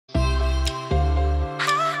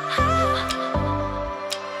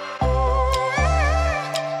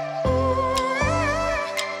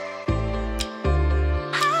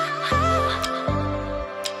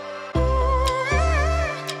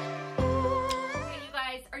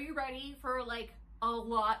ready for like a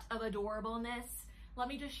lot of adorableness, let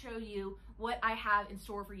me just show you what I have in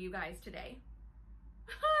store for you guys today.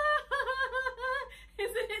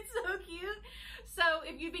 Isn't it so cute? So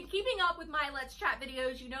if you've been keeping up with my Let's Chat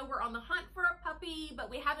videos, you know we're on the hunt for a puppy, but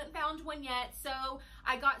we haven't found one yet. So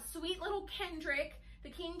I got sweet little Kendrick, the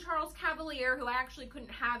King Charles Cavalier, who I actually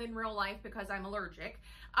couldn't have in real life because I'm allergic,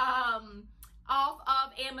 off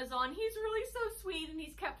of Amazon. He's really so sweet and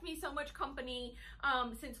he's kept me so much company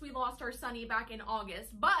since we lost our Sunny back in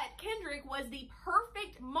August. But Kendrick was the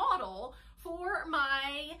perfect model for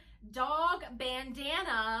my dog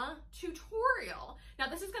bandana tutorial. Now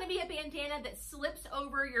this is going to be a bandana that slips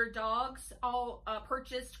over your dog's all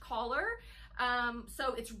purchased collar.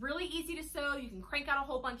 So it's really easy to sew. You can crank out a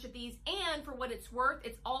whole bunch of these, and for what it's worth,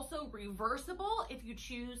 it's also reversible if you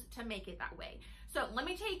choose to make it that way. So let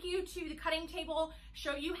me take you to the cutting table,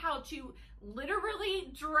 show you how to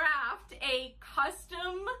literally draft a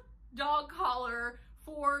custom dog collar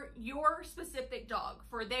for your specific dog,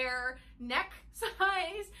 for their neck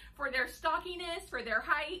size, for their stockiness, for their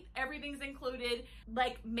height. Everything's included,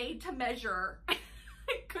 like made to measure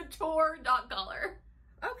couture dog collar.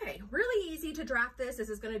 Okay, really easy to draft this. This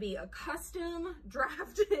is going to be a custom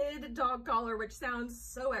drafted dog collar, which sounds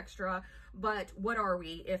so extra, but what are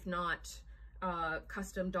we if not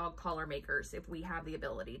custom dog collar makers, if we have the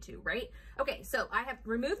ability to, right? Okay, so I have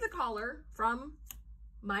removed the collar from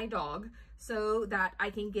my dog so that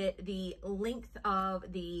I can get the length of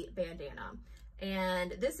the bandana.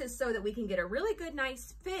 And this is so that we can get a really good,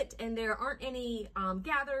 nice fit, and there aren't any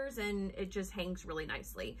gathers, and it just hangs really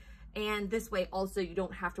nicely. And this way also you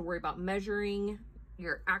don't have to worry about measuring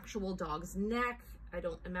your actual dog's neck. I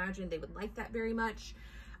don't imagine they would like that very much.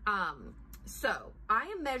 So I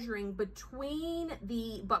am measuring between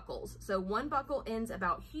the buckles. So one buckle ends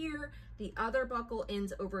about here, the other buckle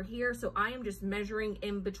ends over here. So I am just measuring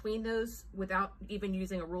in between those without even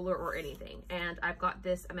using a ruler or anything. And I've got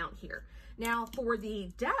this amount here. Now for the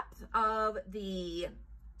depth of the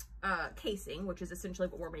casing, which is essentially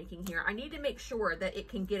what we're making here, I need to make sure that it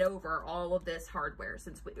can get over all of this hardware.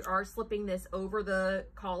 Since we are slipping this over the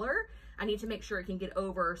collar, I need to make sure it can get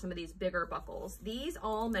over some of these bigger buckles. These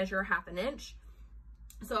all measure 1/2 inch.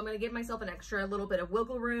 So I'm going to give myself an extra little bit of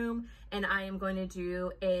wiggle room, and I am going to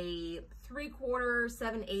do a 3/4,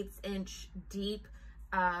 7/8 inch deep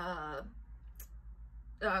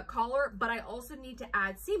collar, but I also need to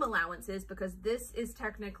add seam allowances because this is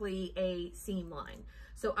technically a seam line.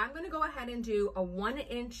 So I'm going to go ahead and do a 1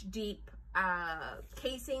 inch deep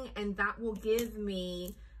casing, and that will give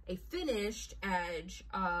me a finished edge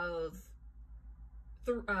of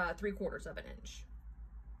 3/4 of an inch,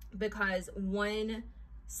 because one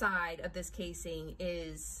side of this casing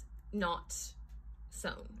is not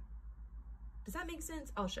sewn. Does that make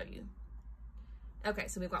sense? I'll show you. Okay,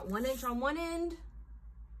 so we've got 1 inch on one end,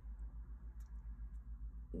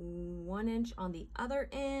 1 inch on the other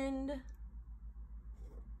end,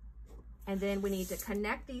 and then we need to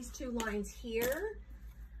connect these two lines here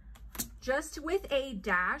just with a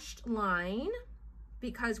dashed line,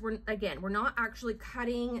 because we're not actually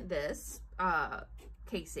cutting this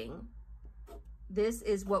casing. This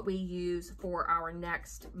is what we use for our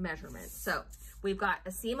next measurement. So we've got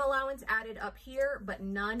a seam allowance added up here, but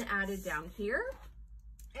none added down here.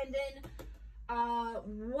 And then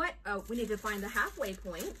we need to find the halfway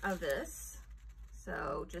point of this.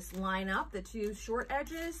 So just line up the two short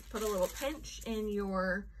edges, put a little pinch in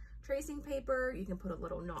your tracing paper. You can put a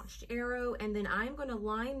little notched arrow, and then I'm going to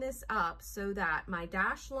line this up so that my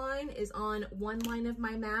dashed line is on one line of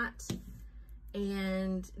my mat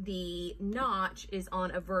and the notch is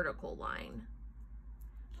on a vertical line,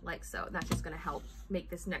 like so. That's just going to help make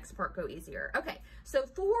this next part go easier. Okay, so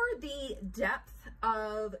for the depth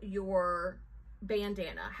of your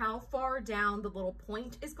bandana, how far down the little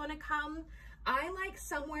point is going to come, I like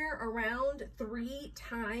somewhere around 3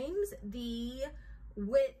 times the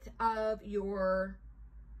width of your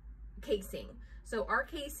casing. So our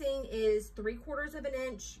casing is 3/4 of an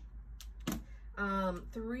inch.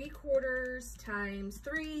 3/4 times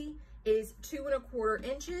 3 is 2 1/4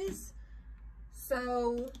 inches.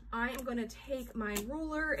 So I am going to take my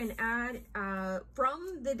ruler and add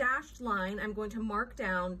from the dashed line, I'm going to mark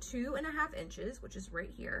down 2 1/2 inches, which is right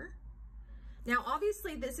here. Now,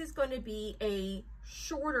 obviously this is going to be a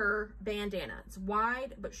shorter bandana. It's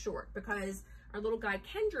wide but short because our little guy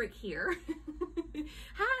Kendrick here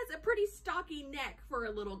has a pretty stocky neck for a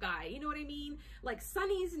little guy. You know what I mean? Like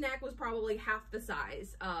Sunny's neck was probably half the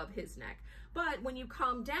size of his neck. But when you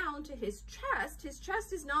come down to his chest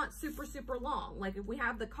is not super, super long. Like if we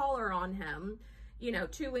have the collar on him, you know,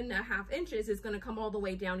 2.5 inches is going to come all the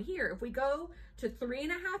way down here. If we go to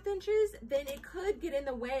 3.5 inches, then it could get in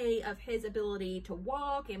the way of his ability to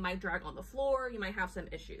walk. It might drag on the floor. You might have some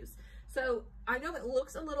issues. So I know it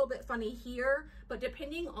looks a little bit funny here, but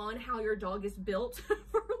depending on how your dog is built,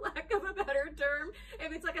 for lack of a better term,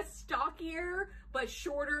 if it's like a stockier but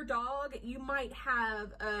shorter dog, you might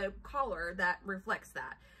have a collar that reflects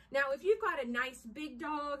that. Now, if you've got a nice big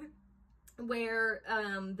dog where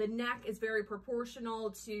the neck is very proportional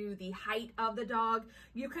to the height of the dog,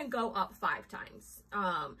 you can go up 5 times.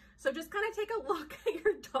 So just kind of take a look at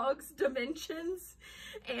your dog's dimensions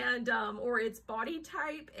and or its body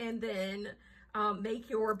type, and then make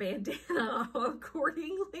your bandana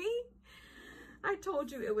accordingly. I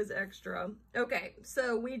told you it was extra. Okay,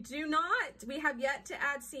 so we have yet to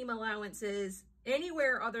add seam allowances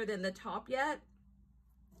anywhere other than the top yet.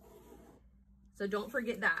 So don't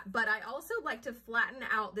forget that. But I also like to flatten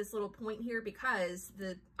out this little point here, because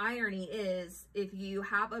the irony is if you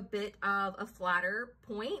have a bit of a flatter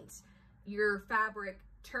point, your fabric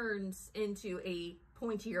turns into a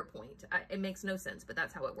pointier point. It makes no sense, but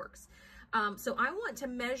that's how it works. So I want to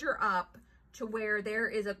measure up to where there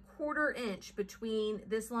is a 1/4 inch between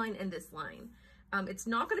this line and this line. It's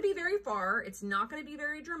not going to be very far. It's not going to be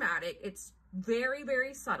very dramatic. It's very,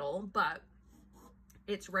 very subtle, but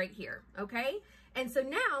it's right here, okay? And so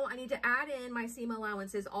now I need to add in my seam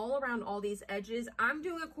allowances all around all these edges. I'm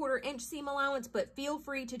doing a 1/4 inch seam allowance, but feel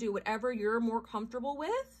free to do whatever you're more comfortable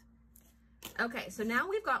with. Okay, so now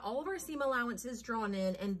we've got all of our seam allowances drawn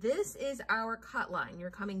in, and this is our cut line. You're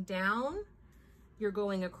coming down, you're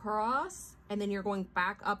going across, and then you're going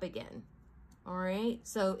back up again. All right,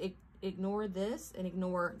 so ignore this and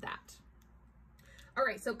ignore that. All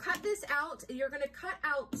right, so cut this out. You're gonna cut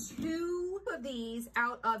out 2 of these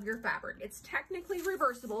out of your fabric. It's technically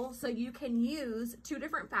reversible, so you can use 2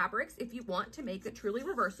 different fabrics if you want to make it truly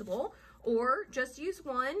reversible, or just use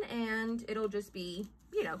one and it'll just be,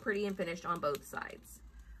 you know, pretty and finished on both sides.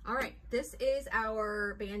 All right, this is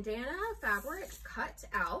our bandana fabric cut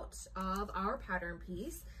out of our pattern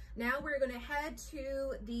piece. Now we're gonna head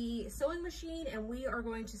to the sewing machine and we are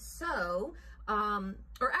going to sew,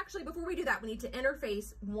 or actually before we do that, we need to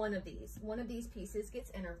interface one of these. One of these pieces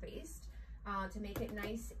gets interfaced to make it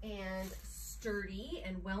nice and sturdy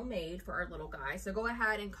and well made for our little guy. So go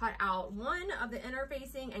ahead and cut out one of the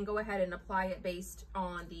interfacing and go ahead and apply it based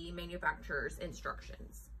on the manufacturer's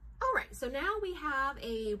instructions. All right, so now we have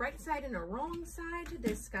a right side and a wrong side to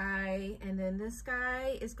this guy, and then this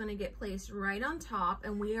guy is going to get placed right on top,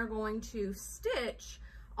 and we are going to stitch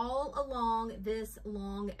all along this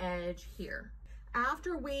long edge here.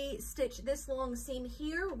 After we stitch this long seam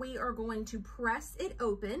here, we are going to press it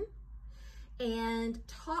open and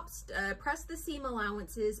press the seam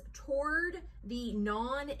allowances toward the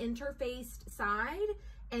non-interfaced side,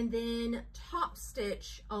 and then top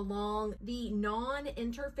stitch along the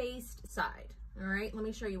non-interfaced side. All right, let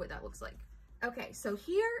me show you what that looks like. Okay, so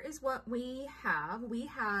here is what we have. We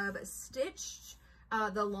have stitched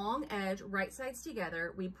the long edge right sides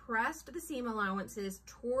together. We pressed the seam allowances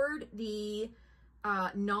toward the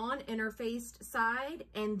non-interfaced side,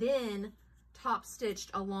 and then top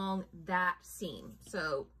stitched along that seam.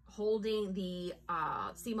 So holding the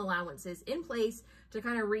seam allowances in place to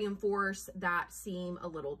kind of reinforce that seam a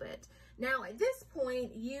little bit. Now at this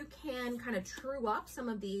point, you can kind of true up some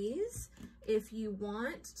of these if you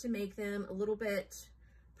want to make them a little bit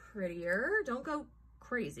prettier. Don't go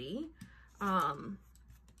crazy.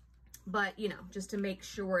 But you know, just to make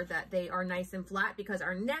sure that they are nice and flat, because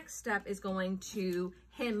our next step is going to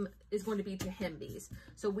be to hem these.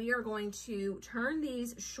 So we are going to turn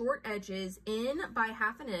these short edges in by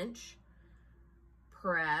 1/2 inch,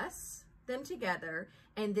 press them together,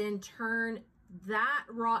 and then turn that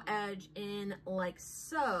raw edge in like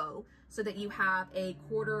so that you have a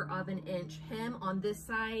 1/4 inch hem on this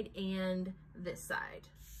side and this side.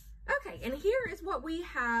 Okay, and here is what we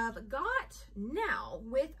have got now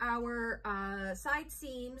with our side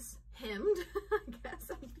seams hemmed. I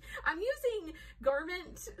guess I'm using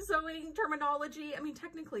garment sewing terminology. I mean,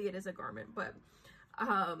 technically it is a garment, but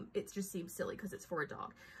it just seems silly because it's for a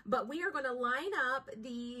dog. But we are going to line up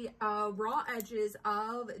the raw edges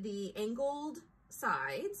of the angled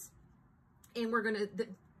sides, and we're going to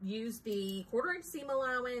use the 1/4 inch seam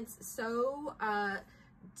allowance. So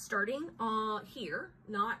starting here,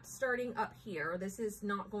 not starting up here. This is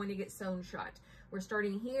not going to get sewn shut. We're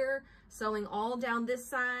starting here, sewing all down this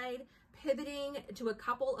side, pivoting to a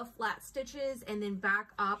couple of flat stitches, and then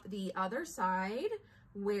back up the other side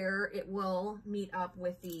where it will meet up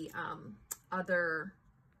with the other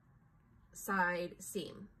side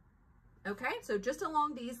seam. Okay, so just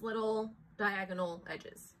along these little diagonal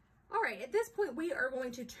edges. All right, at this point, we are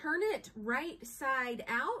going to turn it right side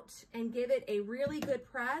out and give it a really good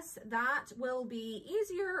press. That will be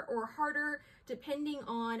easier or harder depending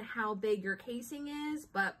on how big your casing is,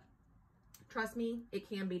 but trust me, it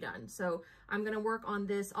can be done. So I'm gonna work on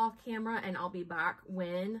this off camera and I'll be back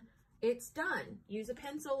when it's done. Use a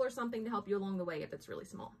pencil or something to help you along the way if it's really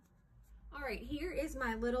small. All right, here is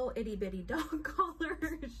my little itty bitty dog collar.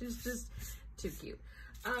 She's just too cute.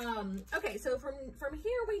 Okay, so from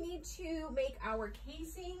here we need to make our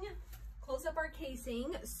casing, close up our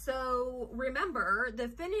casing. So remember, the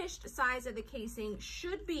finished size of the casing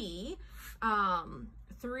should be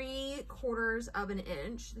 3/4 of an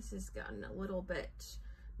inch. This has gotten a little bit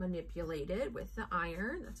manipulated with the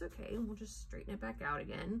iron. That's okay, we'll just straighten it back out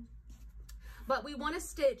again. But we want to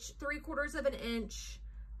stitch 3/4 of an inch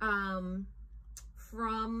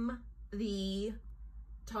from the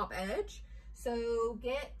top edge. So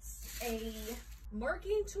get a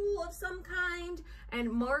marking tool of some kind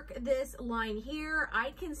and mark this line here.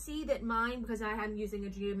 I can see that mine, because I am using a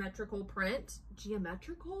geometrical print, a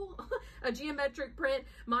geometric print,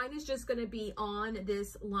 mine is just going to be on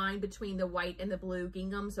this line between the white and the blue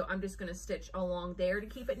gingham. So I'm just going to stitch along there to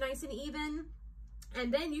keep it nice and even.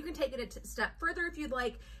 And then you can take it a step further if you'd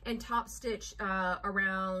like and top stitch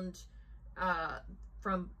around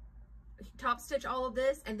from top stitch all of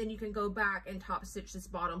this, and then you can go back and top stitch this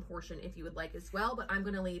bottom portion if you would like as well, but I'm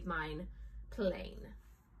going to leave mine plain.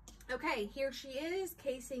 Okay, here she is,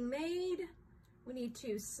 casing made. We need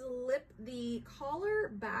to slip the collar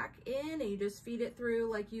back in and you just feed it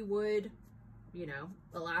through like you would, you know,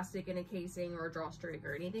 elastic in a casing or a drawstring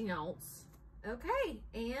or anything else. Okay,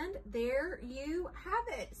 and there you have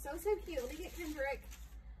it. So cute. Let me get Kendrick.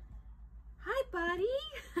 Hi, buddy.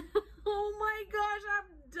 Oh my gosh, I'm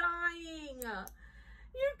dying.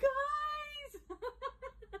 You guys.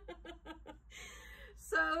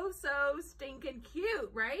 So stinking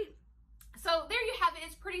cute, right? So there you have it.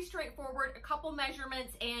 It's pretty straightforward. A couple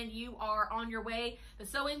measurements and you are on your way. The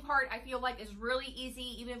sewing part I feel like is really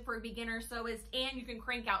easy even for a beginner sewist, and you can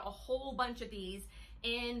crank out a whole bunch of these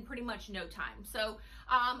in pretty much no time. So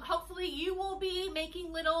hopefully you will be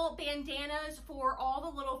making little bandanas for all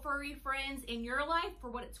the little furry friends in your life. For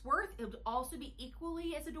what it's worth, it would also be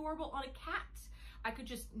equally as adorable on a cat. I could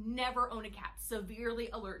just never own a cat, severely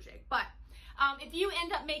allergic. But if you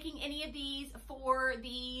end up making any of these for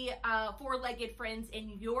the four-legged friends in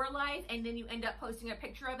your life, and then you end up posting a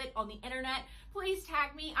picture of it on the internet, please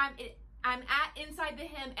tag me. I'm at Inside the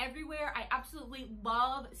Hem everywhere. I absolutely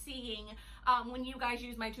love seeing when you guys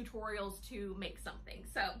use my tutorials to make something.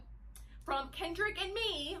 So from Kendrick and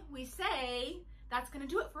me, we say that's gonna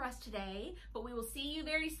do it for us today, but we will see you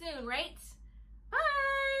very soon, right?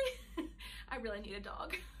 Bye. I really need a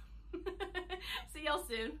dog. See y'all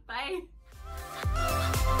soon. Bye.